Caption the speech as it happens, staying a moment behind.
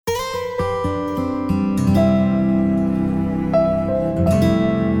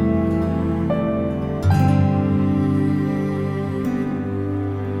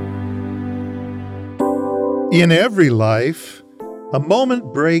In every life, a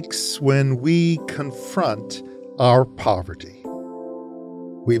moment breaks when we confront our poverty.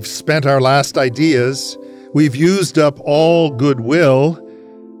 We've spent our last ideas. We've used up all goodwill.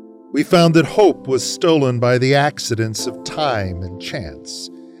 We found that hope was stolen by the accidents of time and chance.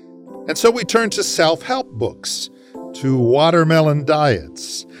 And so we turn to self-help books, to watermelon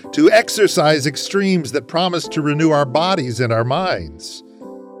diets, to exercise extremes that promise to renew our bodies and our minds.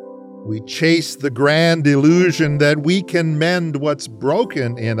 We chase the grand illusion that we can mend what's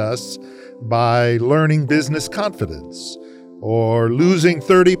broken in us by learning business confidence, or losing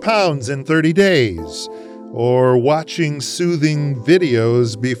 30 pounds in 30 days, or watching soothing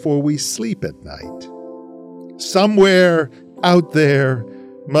videos before we sleep at night. Somewhere out there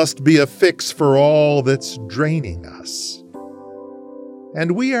must be a fix for all that's draining us.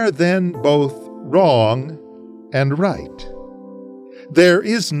 And we are then both wrong and right. There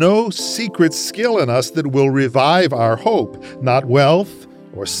is no secret skill in us that will revive our hope, not wealth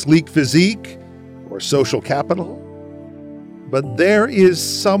or sleek physique or social capital. But there is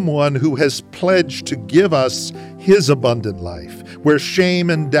someone who has pledged to give us his abundant life, where shame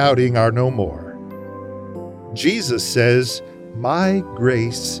and doubting are no more. Jesus says, "My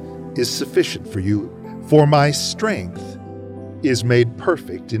grace is sufficient for you, for my strength is made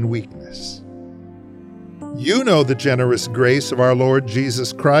perfect in weakness." You know the generous grace of our Lord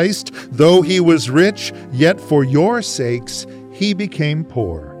Jesus Christ. Though he was rich, yet for your sakes he became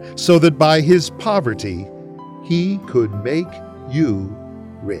poor, so that by his poverty he could make you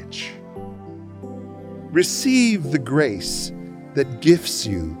rich. Receive the grace that gifts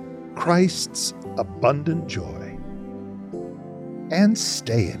you Christ's abundant joy, and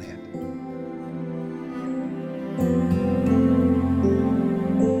stay in it.